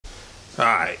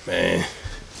Alright, man.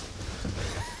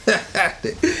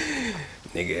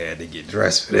 Nigga had to get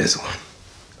dressed for this one.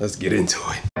 Let's get into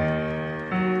it.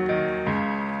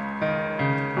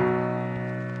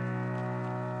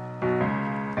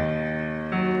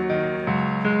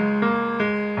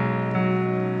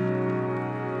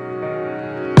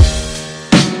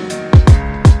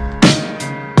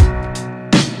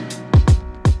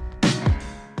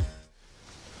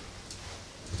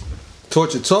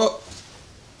 Torture Talk,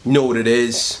 you know what it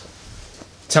is.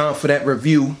 Time for that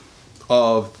review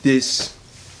of this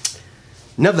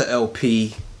another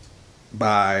LP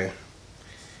by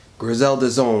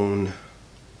Griselda's own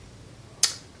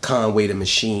Conway the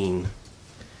Machine.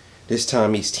 This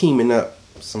time he's teaming up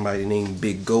with somebody named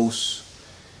Big Ghost.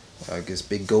 I guess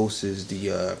Big Ghost is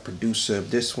the producer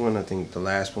of this one. I think the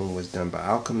last one was done by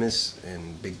Alchemist,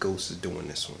 and Big Ghost is doing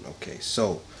this one. Okay,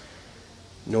 so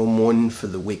No Mourning for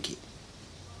the Wicked.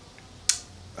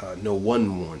 No one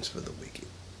mourns for the wicked.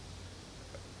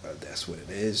 That's what it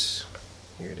is.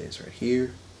 Here it is right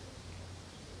here.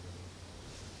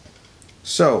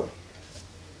 So,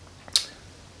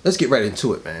 let's get right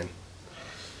into it, man.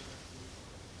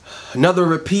 Another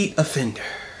repeat offender.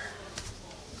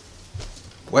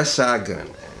 Westside Gunn,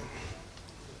 man.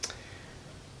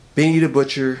 Benny the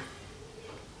Butcher,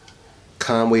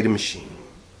 Conway the Machine.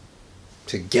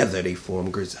 Together they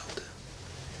form Griselda.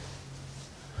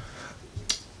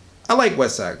 I like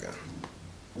Westside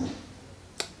Gunn.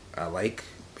 I like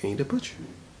Benny the Butcher.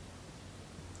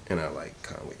 And I like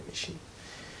Conway the Machine.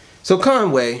 So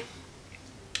Conway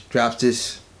drops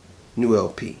this new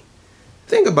LP. The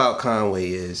thing about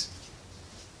Conway is,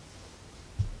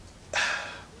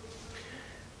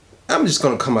 I'm just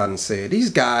going to come out and say it. These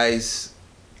guys,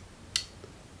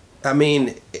 I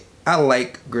mean, I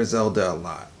like Griselda a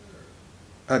lot.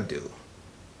 I do.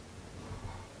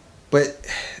 But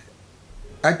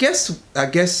I guess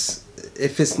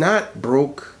if it's not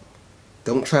broke,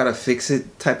 don't try to fix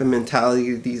it type of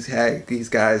mentality these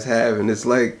guys have. And it's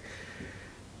like,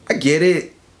 I get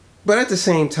it, but at the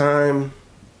same time,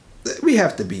 we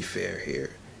have to be fair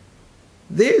here.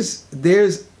 There's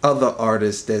other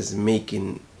artists that's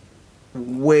making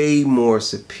way more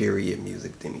superior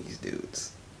music than these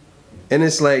dudes. And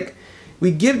it's like,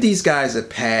 we give these guys a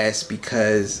pass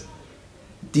because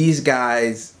these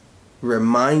guys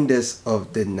remind us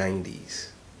of the 90s.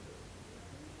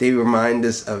 They remind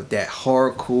us of that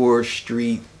hardcore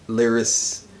street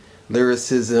lyricism,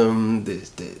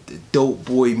 the dope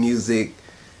boy music,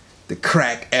 the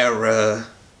crack era.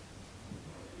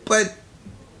 But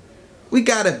we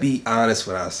gotta be honest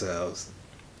with ourselves.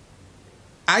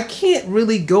 I can't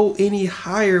really go any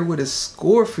higher with a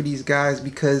score for these guys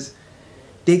because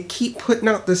they keep putting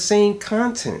out the same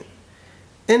content.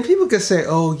 And people can say,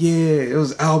 oh yeah, it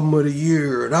was album of the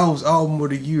year, that was album of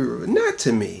the year. Not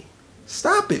to me.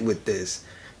 Stop it with this.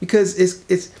 Because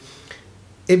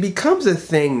it becomes a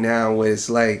thing now where it's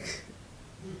like,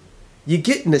 you're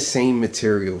getting the same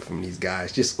material from these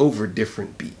guys, just over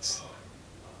different beats.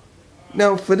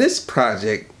 Now for this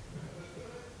project,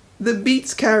 the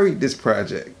beats carried this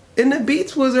project. And the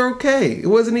beats was okay. It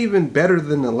wasn't even better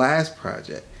than the last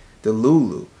project, the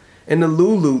Lulu. And the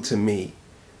Lulu to me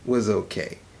was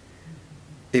okay.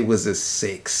 It was a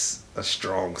 6, a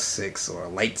strong 6 or a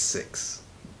light 6.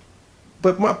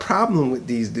 But my problem with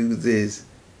these dudes is,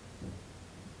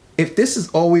 if this is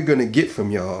all we're gonna get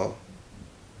from y'all,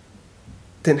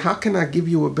 then how can I give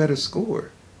you a better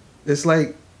score? It's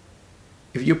like,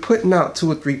 if you're putting out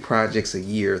 2 or 3 projects a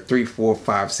year, 3, 4,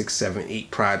 5, 6, 7,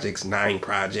 8 projects, 9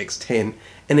 projects, 10,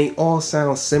 and they all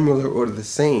sound similar or the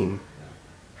same,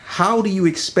 how do you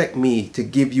expect me to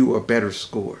give you a better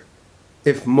score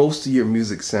if most of your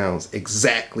music sounds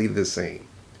exactly the same?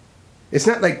 It's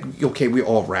not like, okay, we're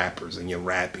all rappers and you're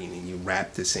rapping and you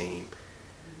rap the same.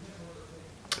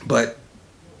 But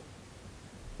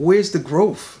where's the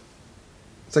growth?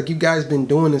 It's like, you guys been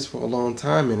doing this for a long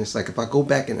time, and it's like, if I go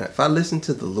back and if I listen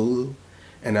to the Lulu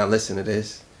and I listen to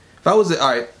this, if I was, all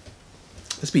right,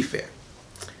 let's be fair.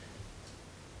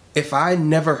 If I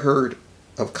never heard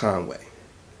of Conway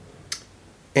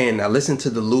and I listened to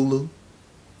the Lulu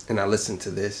and I listened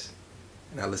to this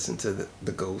and I listened to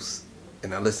the Ghost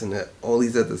and I listened to all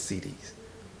these other CDs,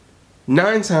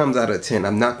 9 times out of 10,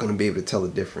 I'm not going to be able to tell the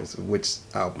difference of which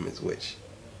album is which.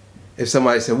 If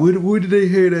somebody said, where did they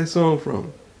hear that song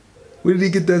from? Where did he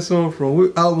get that song from?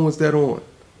 What album was that on?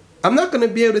 I'm not going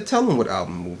to be able to tell them what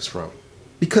album it was from,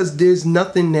 because there's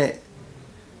nothing that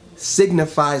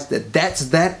signifies that that's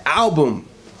that album.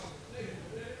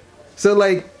 So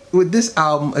like with this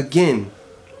album, again,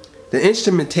 the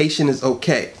instrumentation is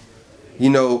okay. You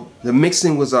know, the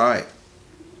mixing was alright.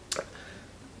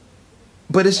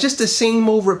 But it's just the same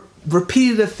old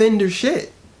repeated offender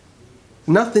shit.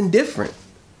 Nothing different.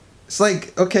 It's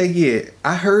like, okay, yeah,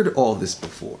 I heard all this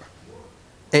before.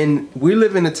 And we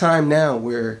live in a time now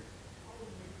where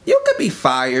you could be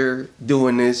fired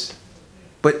doing this,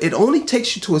 but it only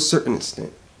takes you to a certain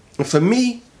extent. And for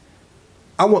me,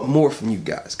 I want more from you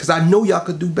guys, because I know y'all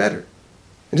could do better.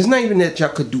 And it's not even that y'all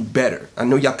could do better. I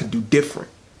know y'all could do different.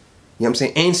 You know what I'm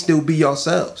saying? And still be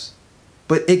yourselves.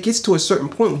 But it gets to a certain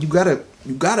point where you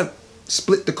gotta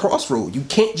split the crossroad. You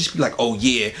can't just be like, oh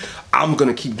yeah, I'm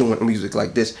gonna keep doing music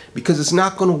like this, because it's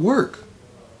not gonna work.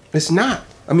 It's not.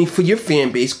 I mean, for your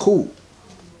fan base, cool.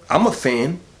 I'm a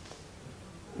fan.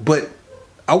 But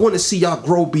I want to see y'all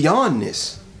grow beyond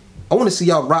this. I want to see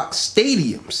y'all rock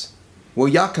stadiums. Where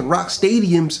y'all can rock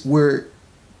stadiums where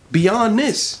beyond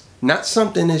this. Not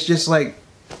something that's just like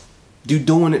you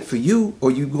doing it for you,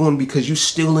 or you going because you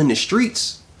still in the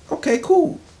streets. Okay,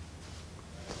 cool.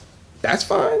 That's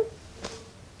fine.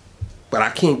 But I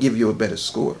can't give you a better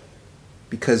score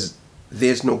because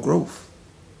there's no growth.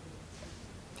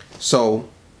 So,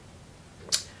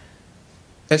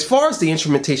 as far as the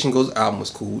instrumentation goes, the album was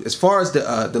cool. As far as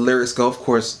the lyrics go, of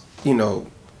course, you know,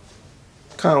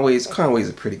 Conway's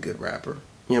a pretty good rapper.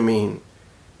 You know what I mean?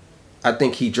 I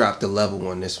think he dropped the level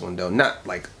on this one, though. Not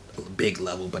like a big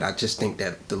level, but I just think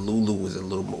that the Lulu was a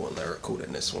little more lyrical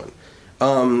than this one.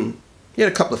 He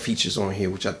had a couple of features on here,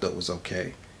 which I thought was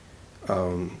okay.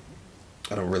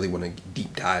 I don't really want to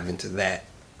deep dive into that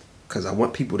because I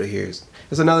want people to hear.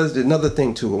 There's another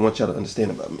thing, too, I want y'all to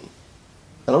understand about me.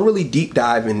 I don't really deep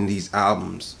dive into these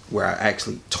albums where I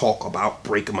actually talk about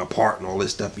breaking them apart and all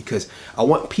this stuff, because I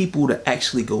want people to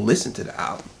actually go listen to the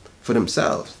album for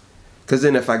themselves. Because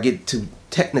then if I get too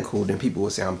technical, then people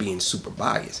will say I'm being super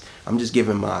biased. I'm just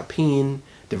giving my opinion,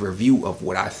 the review of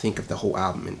what I think of the whole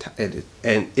album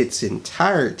and its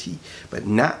entirety, but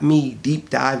not me deep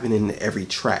diving into every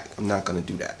track. I'm not going to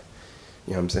do that.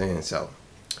 You know what I'm saying? So,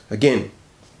 again,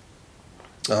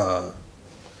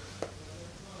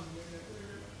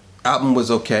 album was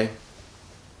okay.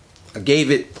 I gave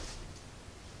it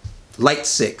light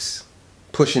 6,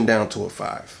 pushing down to a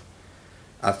 5.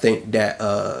 I think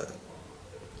that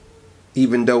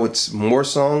even though it's more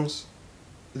songs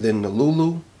than the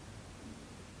Lulu,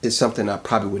 it's something I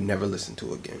probably would never listen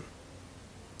to again.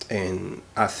 And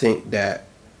I think that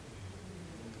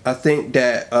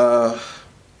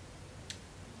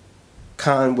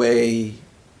Conway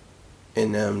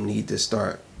and them need to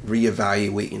start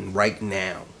reevaluating right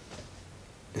now,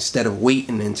 instead of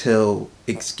waiting until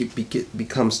it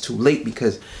becomes too late,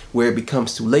 because where it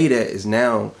becomes too late at is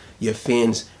now your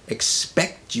fans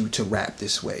expect you to rap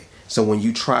this way. So when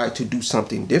you try to do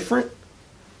something different,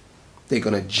 they're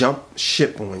going to jump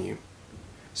ship on you.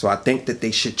 So I think that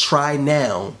they should try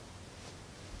now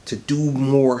to do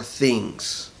more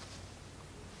things.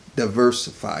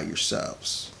 Diversify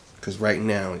yourselves. Because right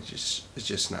now it's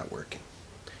just not working.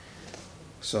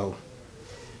 So,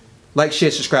 like, share,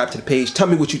 subscribe to the page. Tell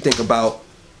me what you think about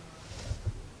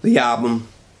the album.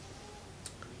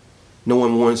 No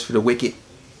one mourns for the wicked.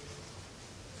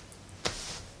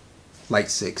 Light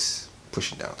 6,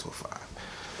 pushing down to a 5.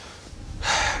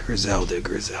 Griselda.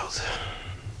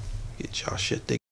 Get y'all shit together.